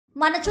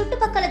మన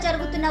చుట్టుపక్కల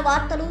జరుగుతున్న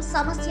వార్తలు,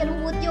 సమస్యలు,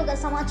 ఉద్యోగ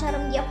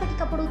సమాచారం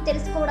ఎప్పటికప్పుడు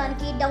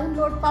తెలుసుకోవడానికి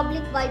డౌన్లోడ్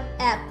పబ్లిక్ వైబ్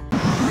యాప్.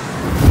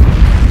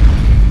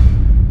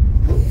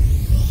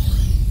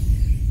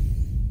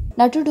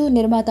 నటుడు,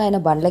 నిర్మాత అయిన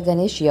బండ్ల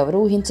గణేష్ ఎవరూ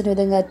ఊహించిన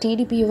విధంగా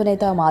టీడీపీ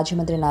యువనేత మాజీ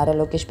మంత్రి నారా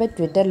లోకేష్ పై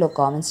ట్విట్టర్లో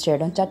కామెంట్స్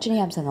చేయడం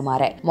చర్చనీయాంశంగా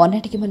మారాయి.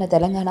 మొన్నటికి మన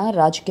తెలంగాణ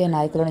రాజకీయ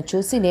నాయకులను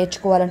చూసి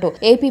నేర్చుకోవాలంటూ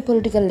ఏపీ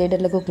పొలిటికల్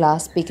లీడర్లకు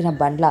క్లాస్ పీకిన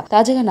బండ్ల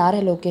తాజాగా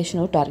నారా లోకేష్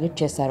ను టార్గెట్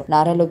చేశారు.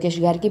 నారా లోకేష్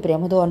గారికి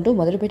ప్రేమతో అంటూ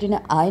మొదలుపెట్టిన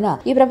ఆయన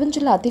ఈ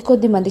ప్రపంచంలో అతి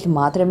కొద్ది మందికి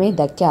మాత్రమే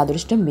దక్కే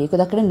అదృష్టం మీకు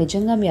దక్కడం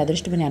నిజంగా మీ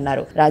అదృష్టమని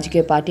అన్నారు.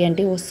 రాజకీయ పార్టీ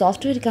అంటే ఓ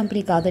సాఫ్ట్వేర్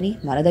కంపెనీ కాదని,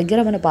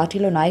 మన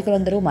పార్టీలో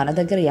నాయకులందరూ మన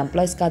దగ్గర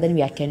ఎంప్లాయీస్ కాదని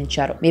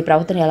వ్యాఖ్యానించారు. మీ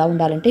ప్రవర్తన ఎలా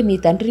ఉండాలంటే మీ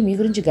తండ్రి మీ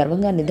గురించి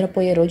గర్వంగా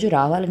నిద్రపోయే రోజు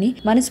రావాలని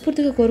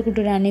మనస్ఫూర్తిగా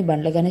కోరుకుంటున్నానని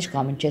బండ్ల గణేష్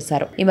కామెంట్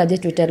చేశారు. ఈ మధ్య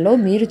ట్విట్టర్ లో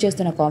మీరు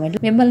చేస్తున్న కామెంట్లు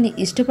మిమ్మల్ని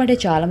ఇష్టపడే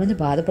చాలా మంది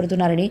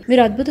బాధపడుతున్నారని,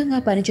 మీరు అద్భుతంగా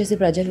పనిచేసి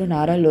ప్రజలు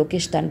నారా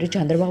లోకేష్ తండ్రి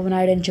చంద్రబాబు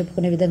నాయుడు అని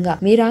చెప్పుకునే విధంగా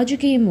మీ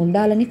రాజకీయం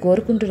ఉండాలని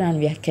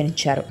కోరుకుంటున్నానని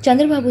వ్యాఖ్యానించారు.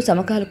 చంద్రబాబు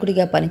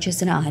సమకాలకుడిగా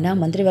పనిచేసిన ఆయన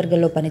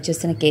మంత్రివర్గంలో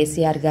పనిచేసిన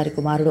కేసీఆర్ గారి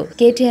కుమారుడు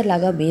కేటీఆర్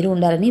లాగా మీరు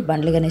ఉండాలని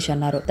బండ్ల గణేష్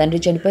అన్నారు.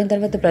 తండ్రి చనిపోయిన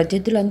తర్వాత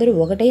ప్రత్యర్థులందరూ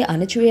ఒకటే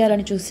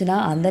అణచివేయాలని చూసినా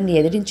అందరినీ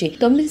ఎదిరించి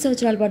 9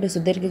 సంవత్సరాల పాటు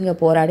సుదీర్ఘంగా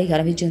పోరాడి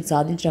ఘన విజయం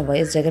సాధించిన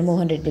వైఎస్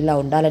జగన్మోహన్ రెడ్డిలా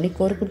ఉండాలని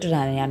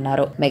కోరుకుంటున్నానని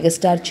అన్నారు.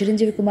 మెగాస్టార్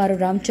చిరంజీవి కుమారు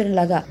రామ్ చరణ్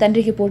లాగా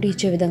తండ్రికి పోటీ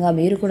ఇచ్చే విధంగా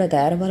మీరు కూడా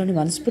తయారవ్వాలని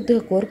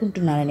మనస్ఫూర్తిగా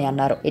కోరుకుంటున్నానని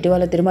అన్నారు.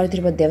 ఇటీవల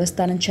తిరుపతి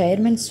దేవస్థానం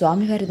చైర్మన్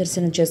స్వామివారి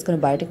దర్శనం చేసుకుని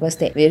బయటకు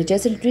వస్తే వీరు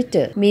చేసిన ట్వీట్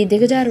మీ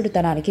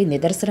దిగజారుడుతనానికి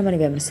నిదర్శనమని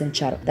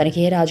విమర్శించారు.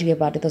 తనకి ఏ రాజకీయ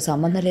పార్టీతో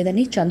సంబంధం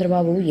లేదని,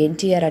 చంద్రబాబు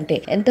ఎన్టీఆర్ అంటే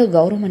ఎంతో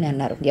గౌరవం అని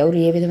అన్నారు. ఎవరు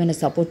ఏ విధమైన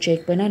సపోర్ట్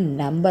చేయకపోయినా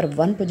నంబర్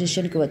 1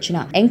 పొజిషన్ కి వచ్చిన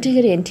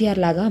యంగ్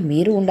ఎన్టీఆర్ లాగా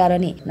మీరు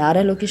ఉండాలని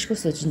నారా లోకేష్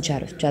కు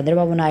సూచించారు.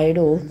 చంద్రబాబు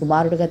నాయుడు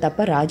కుమారుడుగా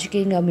తప్ప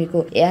రాజకీయంగా మీకు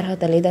ఏ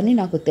అర్హత లేదని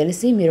నాకు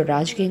తెలిసి మీరు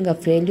రాజకీయంగా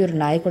ఫెయిల్యూర్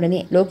నాయకుడని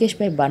లోకేష్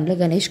పై బండ్ల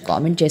గణేష్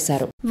కామెంట్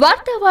చేశారు.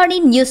 వార్తావాణి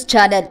న్యూస్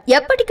ఛానల్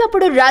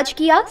ఎప్పటికప్పుడు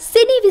రాజకీయ,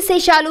 సినీ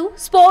విశేషాలు,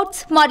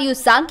 స్పోర్ట్స్ మరియు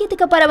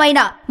సాంకేతిక పరమైన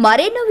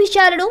మరెన్నో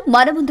విషయాలను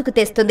మన ముందుకు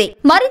తెస్తుంది.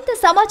 మరింత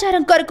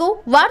సమాచారం కొరకు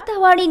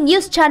వార్తావాణి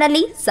న్యూస్ ఛానల్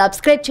ని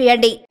సబ్స్క్రైబ్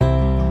చేయండి.